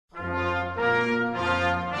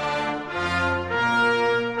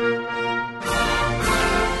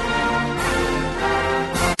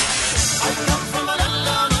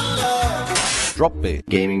Drop Bear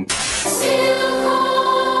Gaming.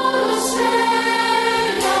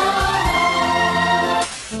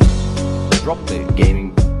 Drop Bear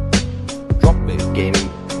Gaming. Drop Bear Gaming.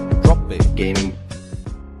 Drop Bear Gaming.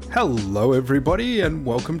 Hello, everybody, and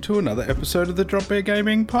welcome to another episode of the Drop Bear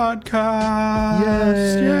Gaming Podcast.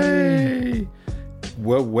 Yay!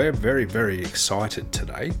 Well, we're very, very excited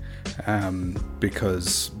today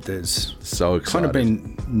because there's kind of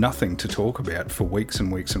been nothing to talk about for weeks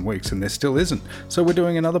and weeks and weeks, and there still isn't. So we're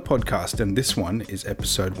doing another podcast, and this one is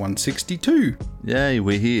episode 162. Yay,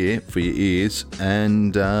 we're here for your ears,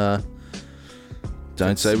 and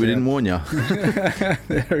don't say we didn't warn you.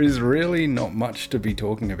 There is really not much to be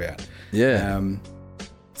talking about. Yeah.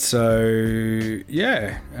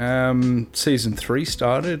 Season 3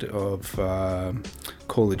 started of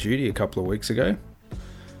Call of Duty a couple of weeks ago.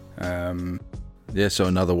 So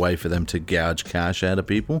another way for them to gouge cash out of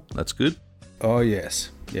people. That's good. Oh,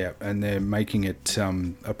 yes. Yeah, and they're making it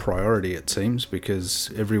a priority, it seems,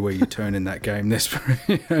 because everywhere you turn in that game,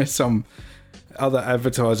 there's some other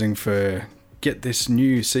advertising for get this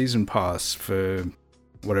new season pass for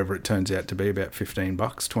whatever it turns out to be, about $15,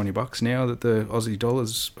 $20 now that the Aussie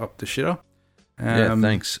dollar's up the shitter.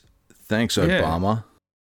 Thanks, Obama.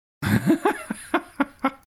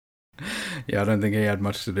 Yeah, I don't think he had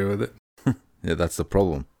much to do with it. Yeah, that's the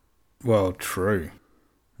problem. Well, true.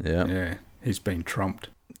 Yeah. Yeah, he's been trumped.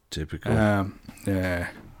 Typical. Yeah.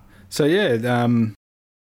 So, yeah,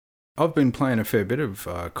 I've been playing a fair bit of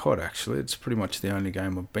COD, actually. It's pretty much the only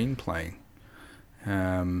game I've been playing.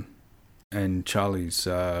 And Charlie's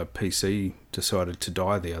PC decided to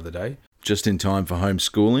die the other day. Just in time for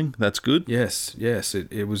homeschooling. That's good. Yes.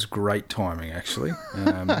 It was great timing, actually.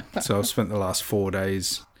 So I've spent the last 4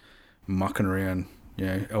 days mucking around,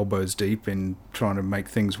 elbows deep in trying to make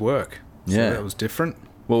things work. So that was different.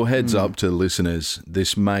 Well, heads up to listeners.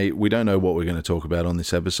 We don't know what we're going to talk about on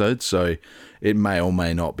this episode, so it may or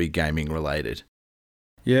may not be gaming related.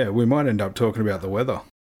 Yeah, we might end up talking about the weather.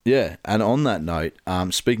 Yeah, and on that note,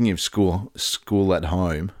 speaking of school at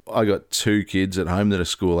home, I got 2 kids at home that are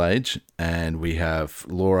school age, and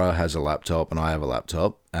Laura has a laptop and I have a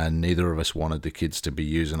laptop, and neither of us wanted the kids to be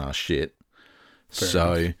using our shit.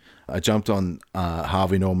 Fair enough. I jumped on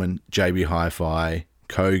Harvey Norman, JB Hi-Fi,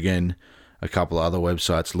 Kogan, a couple of other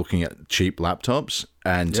websites looking at cheap laptops,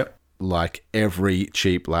 and like every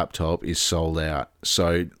cheap laptop is sold out.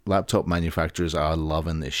 So laptop manufacturers are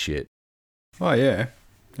loving this shit. Oh, yeah.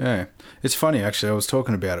 Yeah, it's funny actually. I was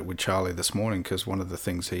talking about it with Charlie this morning because one of the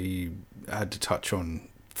things he had to touch on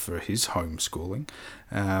for his homeschooling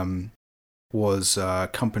was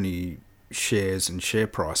company shares and share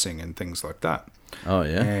pricing and things like that. Oh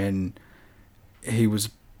yeah, and he was,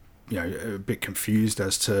 a bit confused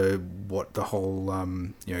as to what the whole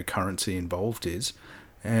currency involved is,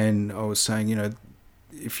 and I was saying,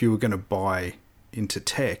 if you were going to buy into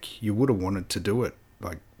tech, you would have wanted to do it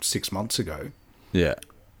like 6 months ago. Yeah.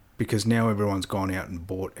 Because now everyone's gone out and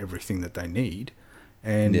bought everything that they need.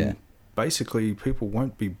 And basically people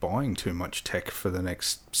won't be buying too much tech for the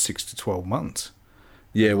next 6 to 12 months.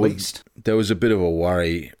 Yeah, at least. There was a bit of a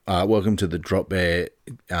worry. Welcome to the Drop Bear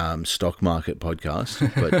stock market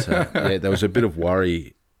podcast. But there was a bit of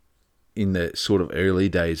worry in the sort of early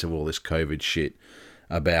days of all this COVID shit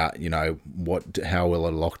about, how will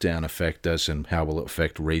a lockdown affect us and how will it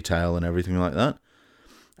affect retail and everything like that.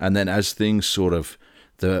 And then as things sort of,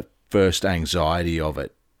 the first anxiety of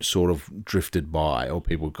it sort of drifted by, or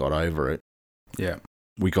people got over it. Yeah.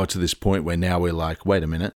 We got to this point where now we're like, wait a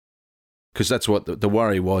minute. Because that's what the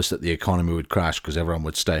worry was, that the economy would crash because everyone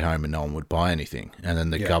would stay home and no one would buy anything. And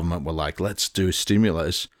then the government were like, let's do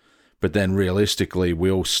stimulus. But then realistically,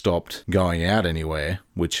 we all stopped going out anywhere,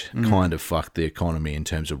 which kind of fucked the economy in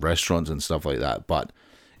terms of restaurants and stuff like that. But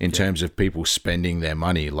in terms of people spending their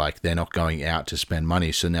money, like they're not going out to spend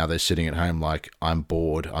money. So now they're sitting at home like, I'm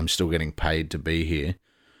bored. I'm still getting paid to be here,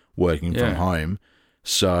 working from home.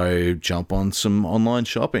 So jump on some online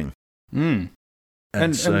shopping. And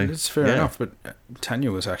it's fair enough. But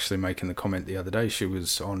Tanya was actually making the comment the other day. She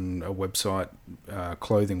was on a website,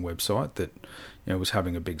 clothing website that was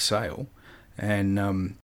having a big sale.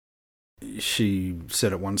 And she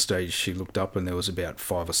said at one stage she looked up and there was about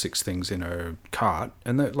 5 or 6 things in her cart,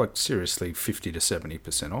 and they're like seriously 50 to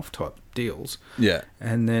 70% off type deals. Yeah.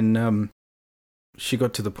 And then she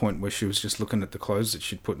got to the point where she was just looking at the clothes that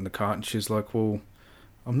she'd put in the cart, and she's like, well,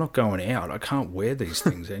 I'm not going out. I can't wear these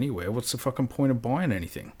things anywhere. What's the fucking point of buying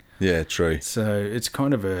anything? Yeah, true. So it's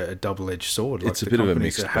kind of a double-edged sword. It's a bit of a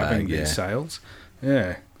mixed bag, having these sales.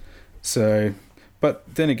 Yeah. So, but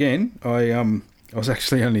then again, I was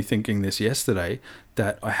actually only thinking this yesterday,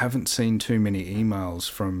 that I haven't seen too many emails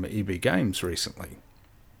from EB Games recently.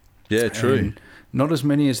 Yeah, true. And not as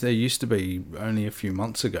many as there used to be only a few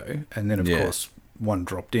months ago. And then, of course, one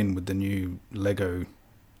dropped in with the new Lego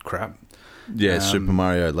crap. Yeah, Super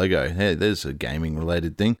Mario Lego. Hey, there's a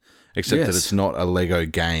gaming-related thing. Except that it's not a Lego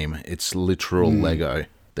game. It's literal Lego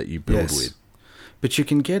that you build with. But you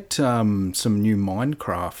can get some new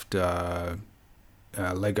Minecraft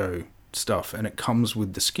Lego stuff, and it comes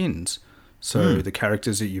with the skins. So the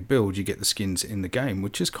characters that you build, you get the skins in the game,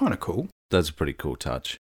 which is kind of cool. That's a pretty cool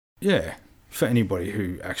touch. Yeah, for anybody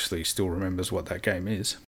who actually still remembers what that game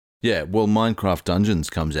is. Yeah, well, Minecraft Dungeons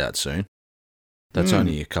comes out soon. That's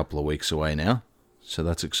only a couple of weeks away now, so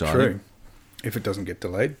that's exciting. True, if it doesn't get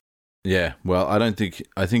delayed. Yeah, well, I think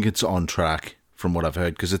it's on track from what I've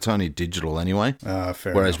heard, because it's only digital anyway. Fair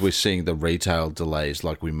Whereas enough. we're seeing the retail delays,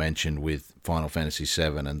 like we mentioned with Final Fantasy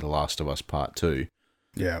VII and The Last of Us Part 2.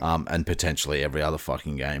 Yeah. And potentially every other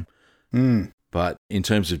fucking game. But in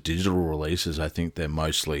terms of digital releases, I think they're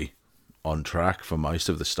mostly on track for most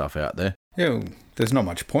of the stuff out there. Yeah, well, there's not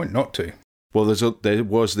much point not to. Well, there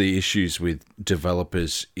was the issues with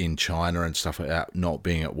developers in China and stuff like that not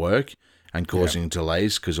being at work and causing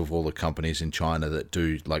delays because of all the companies in China that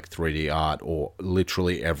do like 3D art or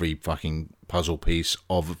literally every fucking puzzle piece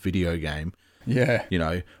of a video game. Yeah. You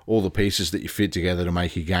know, all the pieces that you fit together to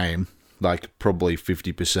make a game, like probably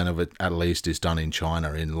 50% of it at least is done in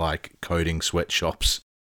China in like coding sweatshops.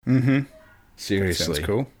 Mm-hmm. Seriously. Sounds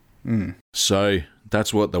cool. So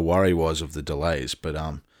that's what the worry was of the delays. But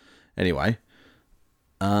anyway,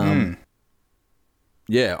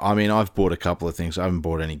 yeah, I mean, I've bought a couple of things. I haven't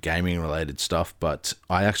bought any gaming related stuff, but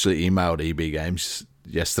I actually emailed EB Games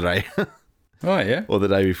yesterday. Oh, yeah? Or the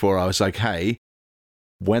day before. I was like, hey,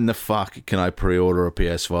 when the fuck can I pre-order a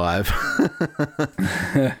PS5?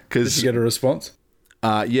 Did you get a response?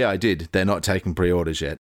 Yeah, I did. They're not taking pre-orders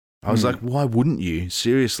yet. I was like, why wouldn't you?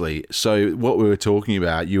 Seriously. So what we were talking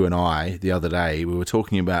about, you and I, the other day, we were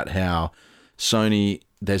talking about how Sony,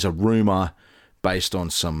 there's a rumor based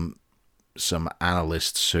on some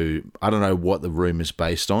analysts who, I don't know what the rumor's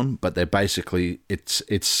based on, but they're basically,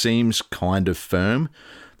 it seems kind of firm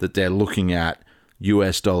that they're looking at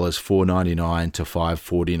US dollars $499 to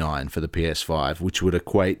 $549 for the PS5, which would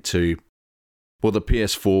equate to, well, the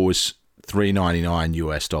PS4 was $399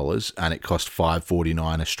 US dollars and it cost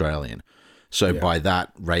 $549 Australian. So by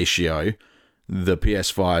that ratio, the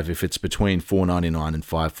PS5, if it's between $499 and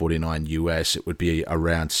 $549 US, it would be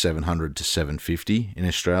around $700 to $750 in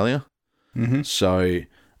Australia. Mm-hmm. So,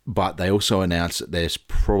 but they also announced that there's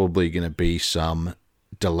probably going to be some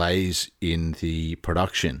delays in the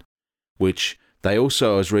production, which I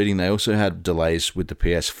was reading, they also had delays with the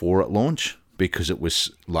PS4 at launch because it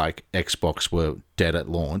was like Xbox were dead at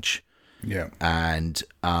launch. Yeah. And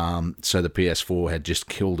so the PS4 had just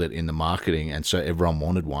killed it in the marketing, and so everyone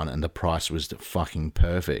wanted one, and the price was fucking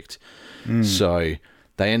perfect. So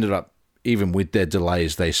they ended up, even with their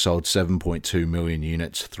delays, they sold 7.2 million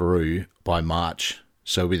units through by March,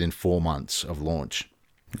 so within 4 months of launch.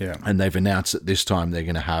 Yeah. And they've announced that this time they're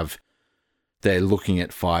going to have, they're looking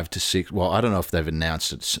at 5 to 6, well, I don't know if they've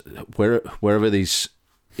announced it, wherever this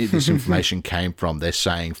information came from, they're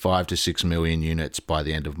saying 5 to 6 million units by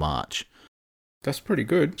the end of March. That's pretty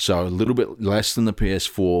good. So a little bit less than the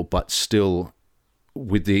PS4, but still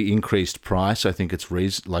with the increased price, I think it's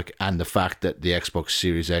and the fact that the Xbox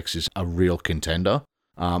Series X is a real contender.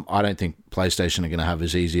 I don't think PlayStation are going to have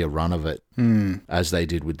as easy a run of it as they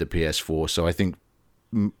did with the PS4. So I think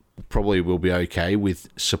probably we'll be okay with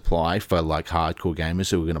supply for like hardcore gamers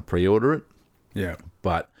who are going to pre-order it. Yeah.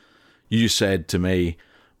 But you said to me,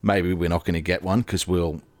 maybe we're not going to get one because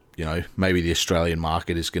maybe the Australian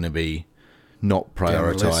market is going to be not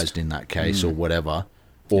prioritized in that case or whatever.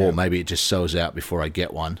 Or maybe it just sells out before I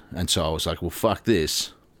get one. And so I was like, well, fuck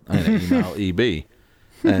this. I'm going to email EB.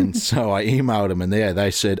 And so I emailed them, and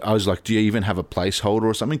they said, I was like, do you even have a placeholder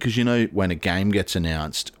or something? Because, when a game gets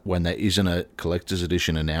announced, when there isn't a collector's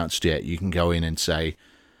edition announced yet, you can go in and say,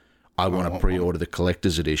 I want to pre-order the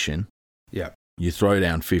collector's edition. Yeah. You throw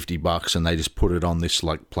down $50 and they just put it on this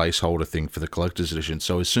like placeholder thing for the collector's edition.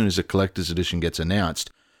 So as soon as the collector's edition gets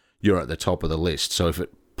announced, you're at the top of the list. So if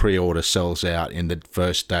it pre-order sells out in the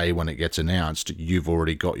first day when it gets announced, you've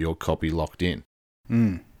already got your copy locked in.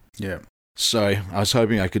 Yeah. So I was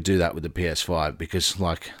hoping I could do that with the PS5 because,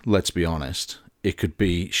 like, let's be honest, it could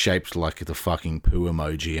be shaped like the fucking poo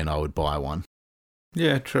emoji and I would buy one.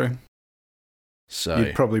 Yeah, true. So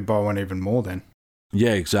you'd probably buy one even more then.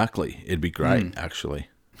 Yeah, exactly. It'd be great, actually.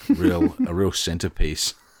 A real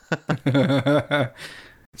centerpiece.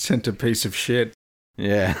 Centerpiece of shit.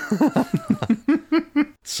 Yeah.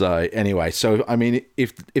 So anyway, I mean,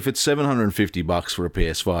 if it's $750 for a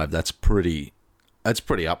PS5, that's pretty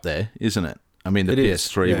up there, isn't it? I mean, the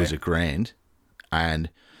PS3 was $1,000, and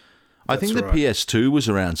I think the PS2 was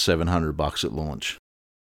around $700 at launch.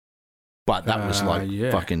 But that was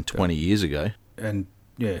fucking 20 years ago. And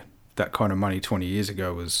yeah, that kind of money 20 years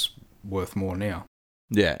ago was worth more now.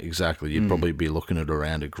 Yeah, exactly. You'd probably be looking at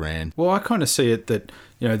around $1,000. Well, I kind of see it that,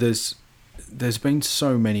 there's been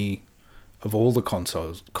so many of all the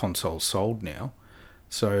consoles sold now.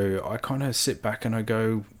 So I kind of sit back and I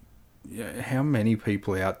go, how many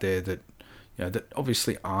people out there that, that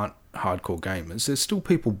obviously aren't hardcore gamers, there's still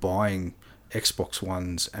people buying Xbox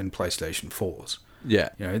Ones and PlayStation 4s. Yeah.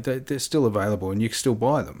 They're still available and you can still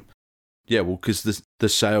buy them. Yeah, well, because the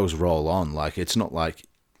sales roll on. Like, it's not like,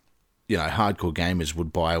 hardcore gamers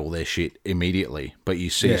would buy all their shit immediately, but you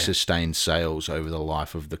see sustained sales over the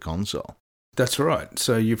life of the console. That's right.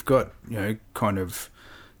 So you've got, kind of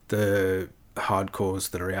the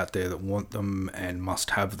hardcores that are out there that want them and must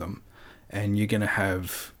have them. And you're going to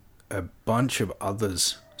have a bunch of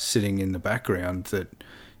others sitting in the background that,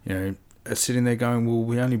 are sitting there going, well,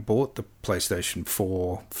 we only bought the PlayStation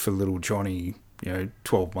 4 for little Johnny,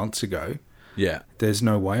 12 months ago. Yeah. There's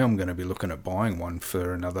no way I'm going to be looking at buying one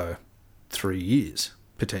for another 3 years,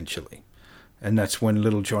 potentially. And that's when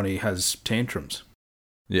little Johnny has tantrums.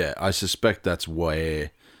 Yeah, I suspect that's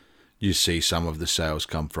where you see some of the sales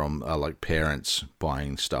come from, like parents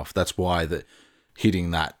buying stuff. That's why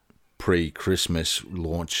hitting that pre-Christmas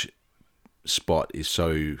launch spot is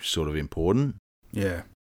so sort of important. Yeah.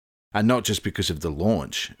 And not just because of the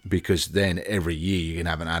launch, because then every year you can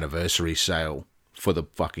have an anniversary sale for the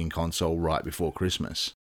fucking console right before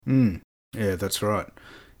Christmas. Yeah, that's right.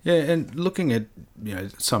 Yeah, and looking at,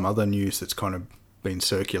 some other news that's kind of been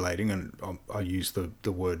circulating, and I use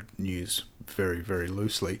the word news very, very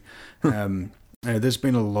loosely. There's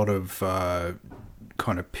been a lot of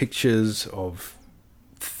kind of pictures of,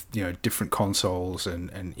 different consoles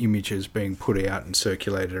and images being put out and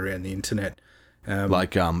circulated around the internet.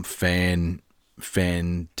 Like fan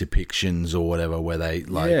depictions or whatever, where they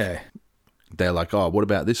they're like, oh, what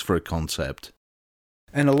about this for a concept?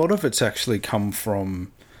 And a lot of it's actually come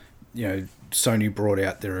from, Sony brought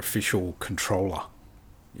out their official controller,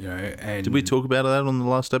 and did we talk about that on the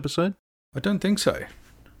last episode? I don't think so.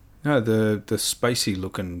 No, the spacey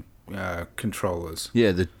looking controllers.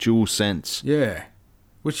 Yeah, the DualSense. Yeah,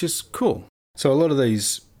 which is cool. So a lot of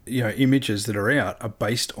these images that are out are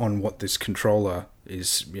based on what this controller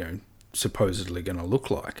is, supposedly going to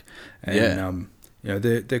look like. And,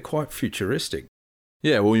 they're quite futuristic.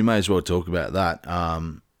 Yeah, well, you may as well talk about that.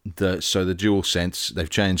 So the DualSense, they've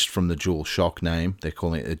changed from the DualShock name. They're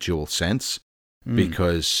calling it a DualSense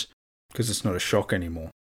because it's not a shock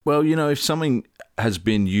anymore. Well, if something has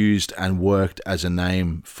been used and worked as a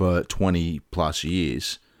name for 20 plus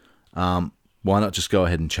years, why not just go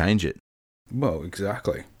ahead and change it? Well,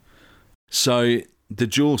 exactly. So the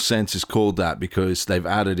DualSense is called that because they've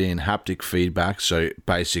added in haptic feedback, so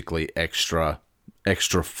basically extra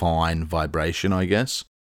fine vibration, I guess,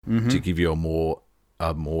 to give you a more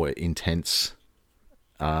intense,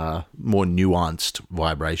 more nuanced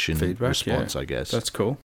vibration feedback, response, I guess. That's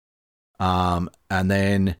cool. And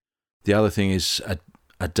then the other thing is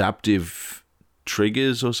adaptive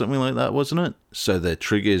triggers or something like that, wasn't it? So the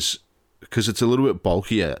triggers, because it's a little bit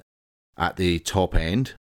bulkier at the top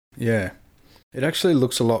end. Yeah. It actually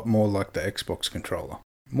looks a lot more like the Xbox controller.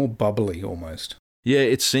 More bubbly, almost. Yeah,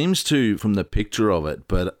 it seems to from the picture of it,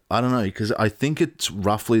 but I don't know, because I think it's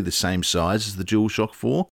roughly the same size as the DualShock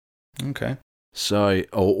 4. Okay. So,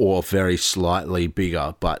 or very slightly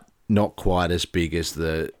bigger, but not quite as big as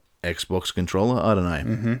the Xbox controller. I don't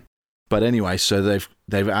know. Mm-hmm. But anyway, so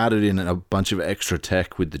they've added in a bunch of extra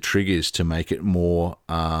tech with the triggers to make it more...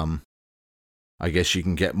 I guess you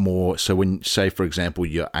can get more. So when, say, for example,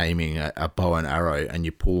 you're aiming a bow and arrow and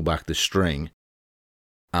you pull back the string,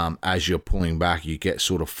 as you're pulling back, you get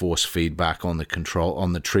sort of force feedback on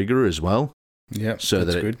the trigger as well. Yeah, so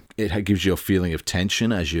that it gives you a feeling of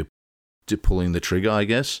tension as you're pulling the trigger, I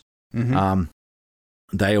guess. Mm-hmm.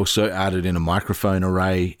 They also added in a microphone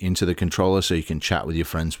array into the controller so you can chat with your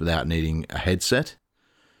friends without needing a headset.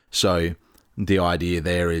 So the idea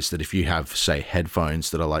there is that if you have, say,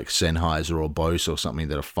 headphones that are like Sennheiser or Bose or something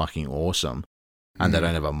that are fucking awesome and they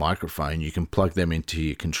don't have a microphone, you can plug them into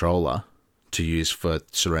your controller to use for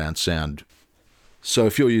surround sound. So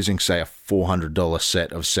if you're using, say, a $400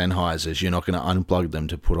 set of Sennheisers, you're not going to unplug them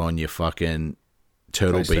to put on your fucking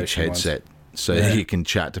Turtle Beach headset so that you can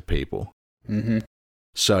chat to people. Mm-hmm.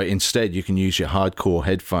 So instead, you can use your hardcore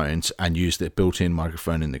headphones and use the built-in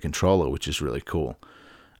microphone in the controller, which is really cool.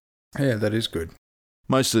 Yeah, that is good.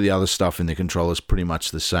 Most of the other stuff in the controller is pretty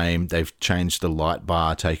much the same. They've changed the light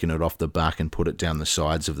bar, taken it off the back and put it down the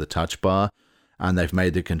sides of the touch bar, and they've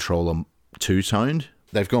made the controller two-toned.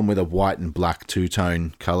 They've gone with a white and black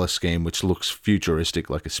two-tone color scheme, which looks futuristic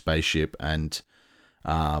like a spaceship, and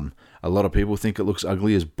a lot of people think it looks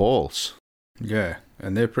ugly as balls. Yeah,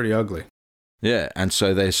 and they're pretty ugly. Yeah, and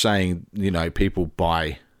so they're saying, people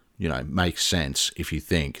buy, makes sense if you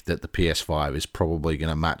think that the PS5 is probably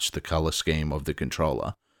going to match the color scheme of the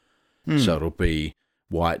controller. So it'll be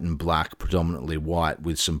white and black, predominantly white,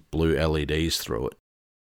 with some blue LEDs through it.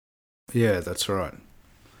 Yeah, that's right.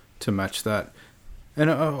 To match that.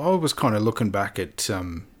 And I was kind of looking back at,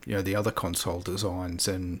 the other console designs,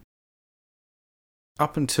 and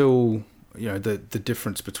up until, the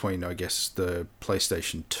difference between, I guess, the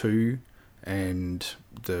PlayStation 2 and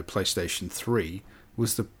the PlayStation 3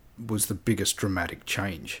 was the biggest dramatic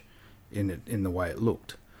change in the way it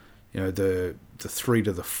looked. The 3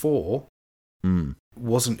 to the 4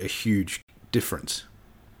 wasn't a huge difference.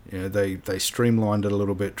 They streamlined it a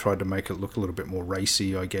little bit, tried to make it look a little bit more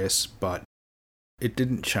racy, I guess, but it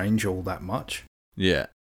didn't change all that much. Yeah.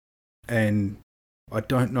 And I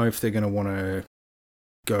don't know if they're going to want to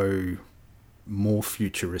go more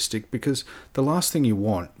futuristic, because the last thing you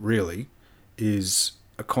want, really, is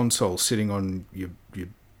a console sitting on your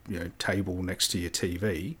table next to your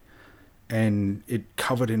TV and it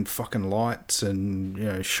covered in fucking lights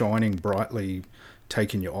and, shining brightly,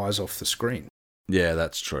 taking your eyes off the screen. Yeah,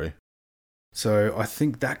 that's true. So I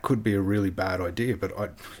think that could be a really bad idea, but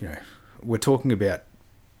we're talking about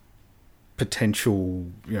potential,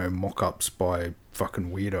 mock-ups by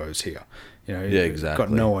fucking weirdos here. Yeah, exactly.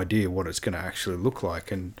 Got no idea what it's going to actually look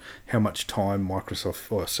like and how much time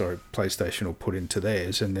PlayStation will put into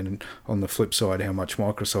theirs, and then on the flip side, how much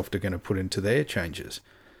Microsoft are going to put into their changes.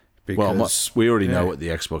 Because, we already know what the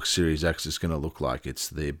Xbox Series X is going to look like. It's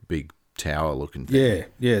the big tower-looking thing.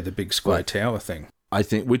 Yeah, the big square tower thing. I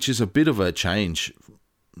think, which is a bit of a change,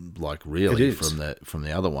 really, from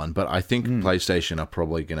the other one. But I think PlayStation are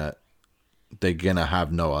probably they're gonna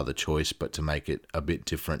have no other choice but to make it a bit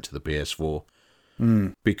different to the PS4,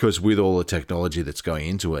 because with all the technology that's going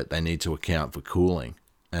into it, they need to account for cooling,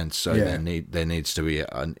 and so there needs to be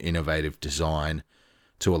an innovative design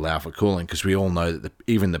to allow for cooling, because we all know that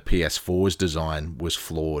even the PS4's design was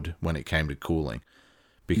flawed when it came to cooling,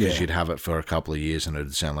 because you'd have it for a couple of years and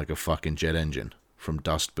it'd sound like a fucking jet engine from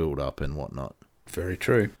dust build-up and whatnot. Very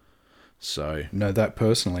true. So know that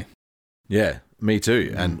personally. Yeah, me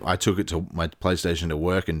too. And I took it to my PlayStation to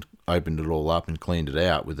work and opened it all up and cleaned it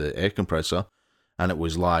out with the air compressor, and it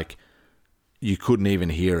was like you couldn't even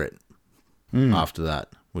hear it after that,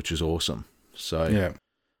 which is awesome. So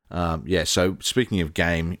so speaking of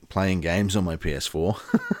playing games on my PS4,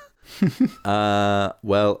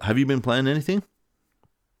 well, have you been playing anything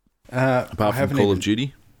apart from Call of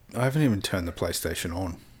Duty? I haven't even turned the PlayStation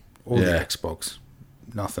on or the Xbox.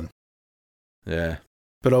 Nothing. Yeah.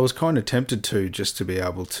 But I was kind of tempted to, just to be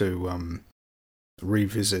able to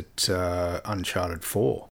revisit Uncharted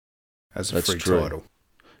 4 as a free title.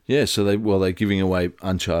 Yeah, so they're giving away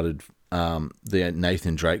Uncharted, the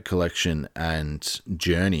Nathan Drake collection and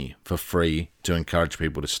Journey for free to encourage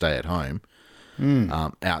people to stay at home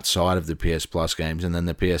outside of the PS Plus games. And then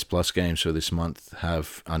the PS Plus games for this month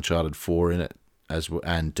have Uncharted 4 in it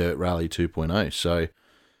and Dirt Rally 2.0. So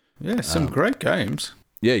yeah, some great games.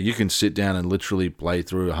 Yeah, you can sit down and literally play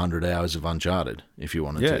through 100 hours of Uncharted if you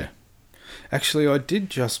wanted to. Actually, I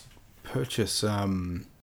did just purchase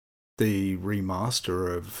the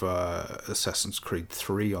remaster of Assassin's Creed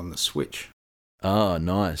 3 on the Switch. Oh,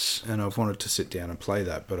 nice. And I've wanted to sit down and play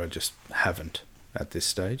that, but I just haven't at this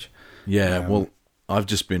stage. Yeah, well, I've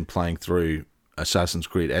just been playing through Assassin's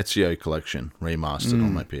Creed Ezio Collection remastered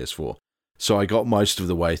on my PS4. So I got most of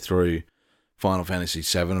the way through Final Fantasy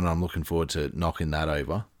VII, and I'm looking forward to knocking that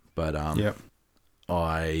over. But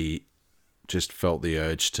I just felt the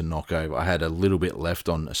urge to knock over. I had a little bit left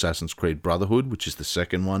on Assassin's Creed Brotherhood, which is the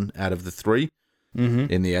second one out of the three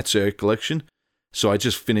in the Ezio collection. So I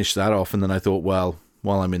just finished that off, and then I thought, well,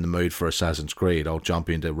 while I'm in the mood for Assassin's Creed, I'll jump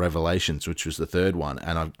into Revelations, which was the third one.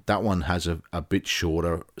 And that one has a bit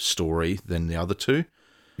shorter story than the other two.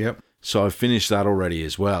 Yep. So I've finished that already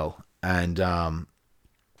as well. And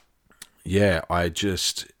I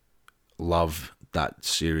just love that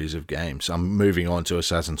series of games. I'm moving on to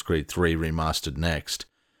Assassin's Creed 3 Remastered next.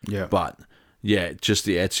 Yeah. But, yeah, just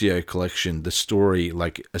the Ezio collection, the story,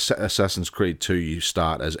 like Assassin's Creed 2, you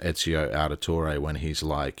start as Ezio Auditore when he's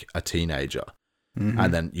like a teenager.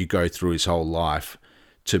 And then you go through his whole life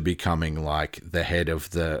to becoming like the head of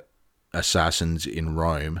the assassins in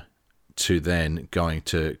Rome, to then going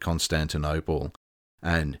to Constantinople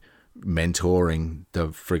and mentoring the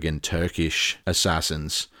friggin' Turkish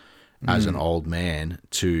assassins as an old man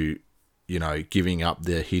to, you know, giving up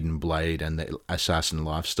the hidden blade and the assassin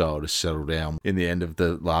lifestyle to settle down in the end of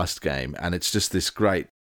the last game. And it's just this great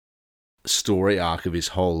story arc of his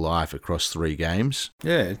whole life across 3 games.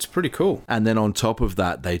 Yeah, it's pretty cool. And then on top of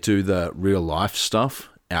that, they do the real life stuff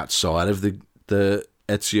outside of the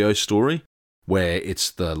Ezio story, where it's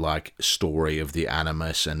the like story of the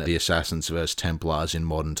Animus and the Assassins versus Templars in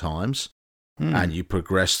modern times. And you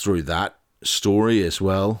progress through that story as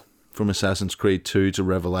well, from Assassin's Creed 2 to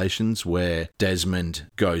Revelations, where Desmond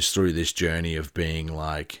goes through this journey of being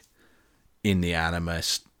like in the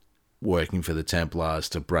Animus, working for the Templars,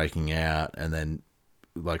 to breaking out, and then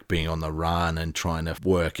like being on the run and trying to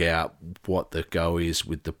work out what the go is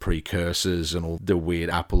with the precursors and all the weird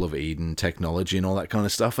Apple of Eden technology and all that kind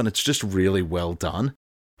of stuff. And it's just really well done.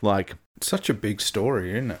 Like, it's such a big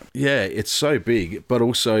story, isn't it? Yeah, it's so big, but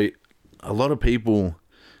also a lot of people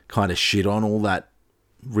kind of shit on all that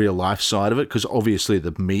real life side of it, because obviously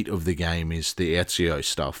the meat of the game is the Ezio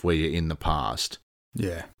stuff where you're in the past.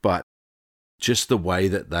 Yeah. But just the way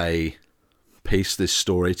that they piece this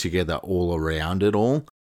story together all around it all,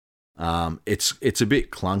 it's a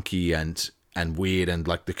bit clunky and weird, and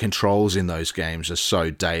like the controls in those games are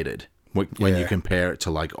so dated when you compare it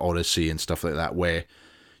to like Odyssey and stuff like that, where,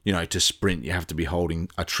 you know, to sprint you have to be holding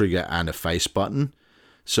a trigger and a face button.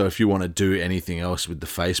 So if you want to do anything else with the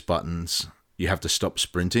face buttons, you have to stop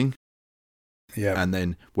sprinting. Yeah. And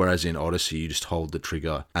then, whereas in Odyssey, you just hold the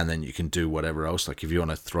trigger and then you can do whatever else. Like if you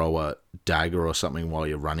want to throw a dagger or something while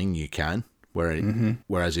you're running, you can.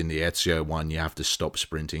 Whereas in the Ezio one, you have to stop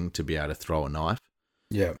sprinting to be able to throw a knife.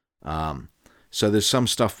 Yeah. So there's some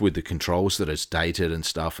stuff with the controls that is dated and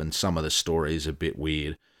stuff, and some of the story is a bit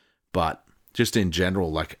weird. But just in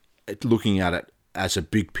general, like looking at it as a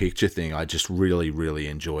big picture thing, I just really, really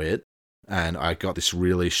enjoy it. And I got this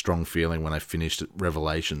really strong feeling when I finished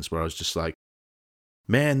Revelations, where I was just like,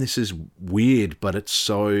 man, this is weird, but it's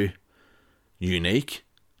so unique.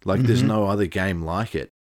 Like there's no other game like it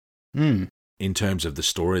in terms of the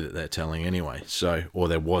story that they're telling anyway. So, or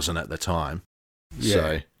there wasn't at the time. Yeah.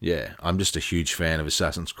 So, yeah, I'm just a huge fan of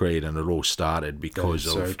Assassin's Creed, and it all started because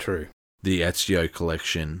of the Ezio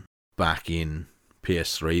collection back in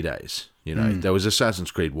PS3 days. You know, there was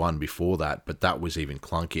Assassin's Creed 1 before that, but that was even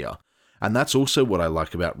clunkier. And that's also what I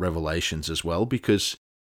like about Revelations as well, because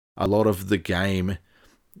a lot of the game,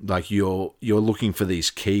 like you're looking for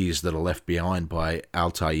these keys that are left behind by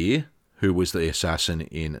Altair, who was the assassin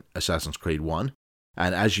in Assassin's Creed 1.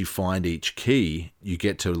 And as you find each key, you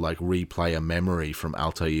get to like replay a memory from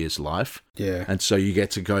Altair's life. Yeah. And so you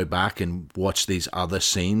get to go back and watch these other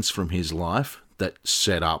scenes from his life that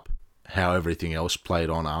set up how everything else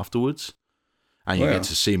played on afterwards. And you get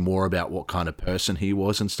to see more about what kind of person he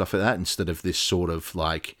was and stuff like that, instead of this sort of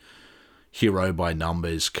like hero by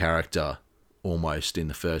numbers character almost in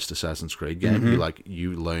the first Assassin's Creed game.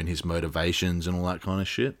 You learn his motivations and all that kind of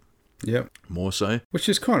shit. Yep. More so. Which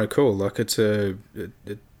is kind of cool. Like it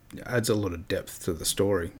adds a lot of depth to the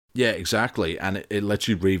story. Yeah, exactly. And it lets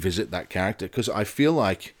you revisit that character, because I feel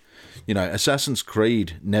like, you know, Assassin's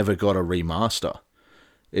Creed never got a remaster.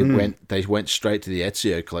 They went straight to the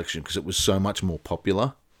Ezio collection because it was so much more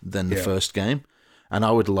popular than the first game. And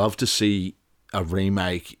I would love to see a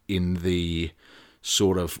remake in the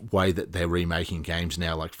sort of way that they're remaking games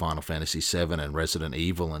now, like Final Fantasy VII and Resident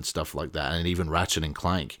Evil and stuff like that, and even Ratchet and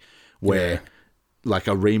Clank, where like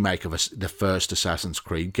a remake of the first Assassin's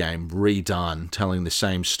Creed game redone, telling the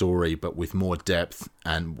same story but with more depth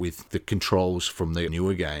and with the controls from the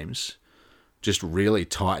newer games, just really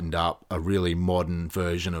tightened up a really modern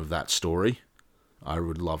version of that story. I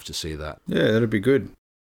would love to see that. Yeah, that'd be good.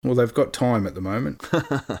 Well, they've got time at the moment,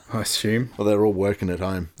 I assume. Well, they're all working at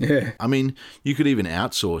home. Yeah. I mean, you could even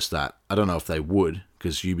outsource that. I don't know if they would,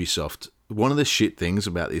 because Ubisoft... One of the shit things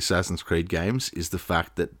about the Assassin's Creed games is the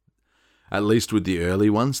fact that, at least with the early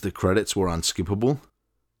ones, the credits were unskippable.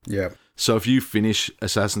 Yeah. So if you finish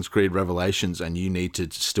Assassin's Creed Revelations and you need to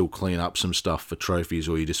still clean up some stuff for trophies,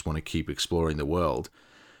 or you just want to keep exploring the world,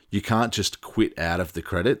 you can't just quit out of the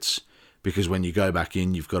credits, because when you go back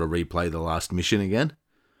in, you've got to replay the last mission again.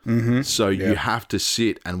 So you have to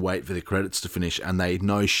sit and wait for the credits to finish, and they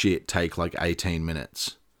no shit take like 18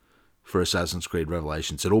 minutes for Assassin's Creed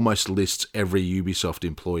Revelations. It almost lists every Ubisoft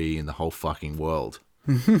employee in the whole fucking world.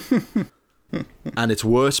 And it's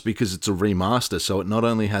worse because it's a remaster, so it not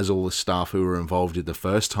only has all the staff who were involved in the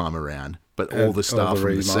first time around, but all the staff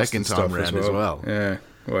from the second time around as well. Yeah,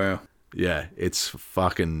 wow. Yeah, it's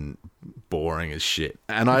fucking boring as shit.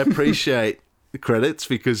 And I appreciate credits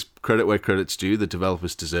because credit where credit's due. The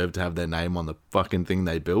developers deserve to have their name on the fucking thing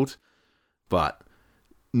they built. But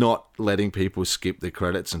not letting people skip the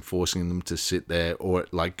credits and forcing them to sit there or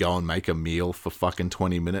like go and make a meal for fucking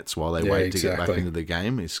 20 minutes while they wait to get back into the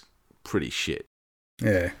game is pretty shit.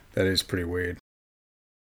 Yeah, that is pretty weird.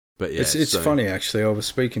 But yeah, it's funny actually. I was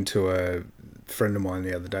speaking to a friend of mine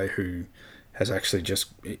the other day who has actually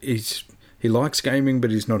he likes gaming,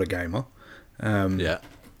 but he's not a gamer. And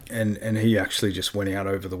he actually just went out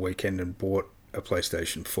over the weekend and bought a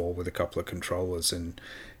PlayStation 4 with a couple of controllers, and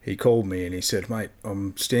he called me and he said, mate,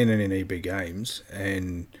 I'm standing in EB Games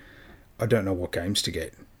and I don't know what games to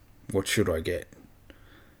get. What should I get?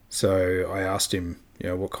 So I asked him,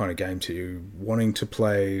 what kind of games are you wanting to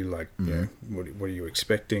play? Like, what are you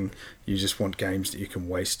expecting? You just want games that you can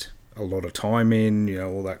waste a lot of time in,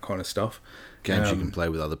 all that kind of stuff. Games you can play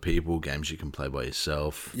with other people, games you can play by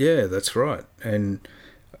yourself. Yeah, that's right. And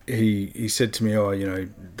he said to me,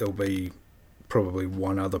 there'll be probably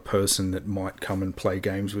one other person that might come and play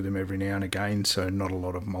games with him every now and again, so not a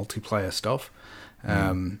lot of multiplayer stuff.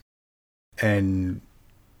 And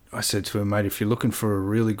I said to him, mate, if you're looking for a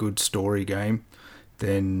really good story game,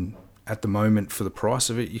 then at the moment, for the price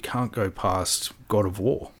of it, you can't go past God of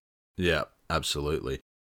War. Yeah, absolutely.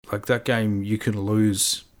 Like that game, you can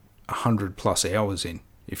lose 100+ hours in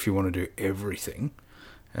if you want to do everything,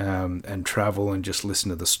 and travel and just listen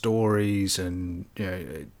to the stories. And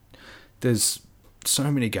there's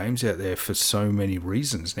so many games out there for so many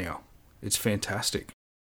reasons now. It's fantastic.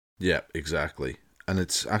 Yeah, exactly. And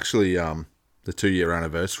it's actually the 2-year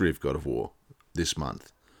anniversary of God of War this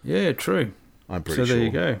month. Yeah, true. I'm pretty sure. So there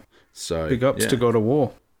you go. So big ups to God of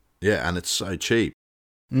War. Yeah, and it's so cheap.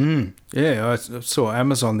 Yeah, I saw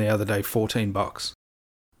Amazon the other day, $14.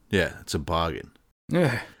 Yeah, it's a bargain.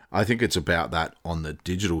 Yeah. I think it's about that on the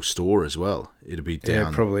digital store as well. It'll be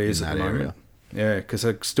down probably is in at that the area. moment. Yeah, because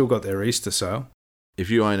they've still got their Easter sale. If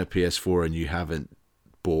you own a PS4 and you haven't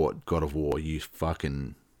bought God of War, you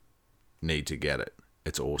fucking need to get it.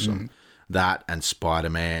 It's awesome. That and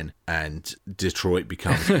Spider-Man and Detroit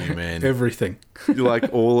Becomes Human. Everything. Like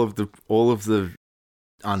all of the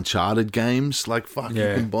Uncharted games. Like fuck, you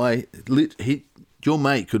can buy. Your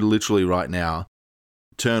mate could literally right now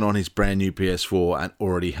turn on his brand new PS4 and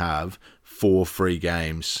already have 4 free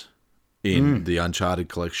games in the Uncharted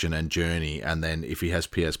collection and Journey, and then if he has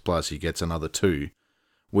PS Plus, he gets another 2.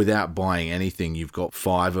 Without buying anything, you've got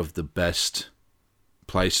 5 of the best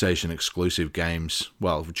PlayStation exclusive games.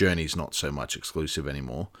 Well, Journey's not so much exclusive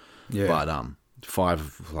anymore, but 5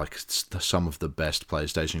 of like some of the best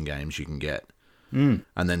PlayStation games you can get, and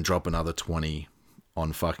then drop another 20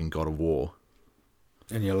 on fucking God of War.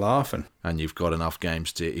 And you're laughing. And you've got enough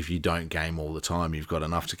games to, if you don't game all the time, you've got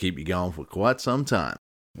enough to keep you going for quite some time.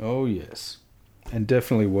 Oh, yes. And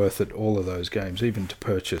definitely worth it, all of those games, even to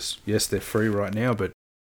purchase. Yes, they're free right now, but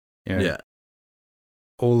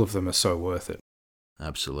all of them are so worth it.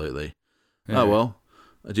 Absolutely. Yeah. Oh, well.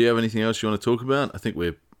 Do you have anything else you want to talk about? I think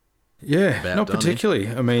we're not particularly.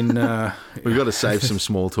 I mean... we've got to save some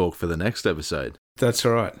small talk for the next episode. That's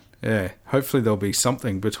right. Yeah. Hopefully there'll be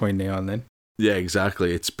something between now and then. Yeah,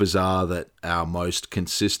 exactly. It's bizarre that our most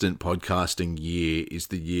consistent podcasting year is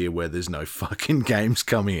the year where there's no fucking games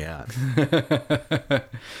coming out.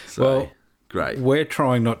 Well, great. We're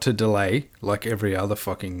trying not to delay like every other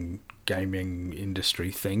fucking gaming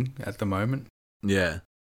industry thing at the moment. Yeah.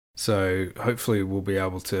 So hopefully we'll be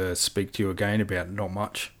able to speak to you again about not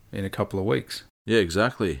much in a couple of weeks. Yeah,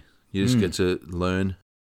 exactly. You just get to learn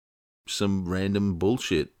some random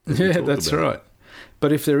bullshit. Yeah, that's right.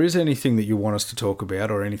 But if there is anything that you want us to talk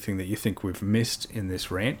about or anything that you think we've missed in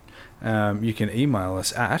this rant, you can email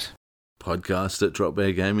us at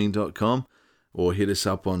podcast@dropbeargaming.com or hit us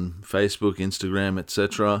up on Facebook, Instagram,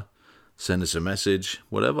 etc. Send us a message,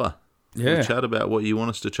 whatever. Yeah. We'll chat about what you want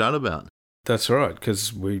us to chat about. That's right,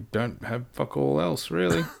 because we don't have fuck all else,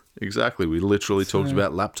 really. Exactly. We literally talked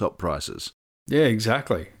about laptop prices. Yeah,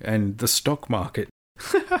 exactly. And the stock market.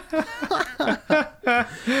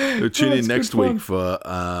 Tune in next week for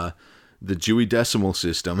the Dewey Decimal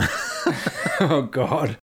System. Oh,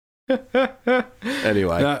 God.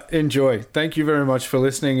 Anyway. Enjoy. Thank you very much for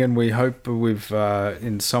listening, and we hope we've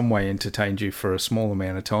in some way entertained you for a small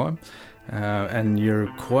amount of time. And you're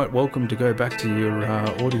quite welcome to go back to your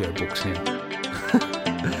audiobooks now.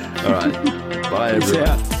 All right. Bye, everyone. Peace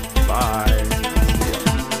out. Bye.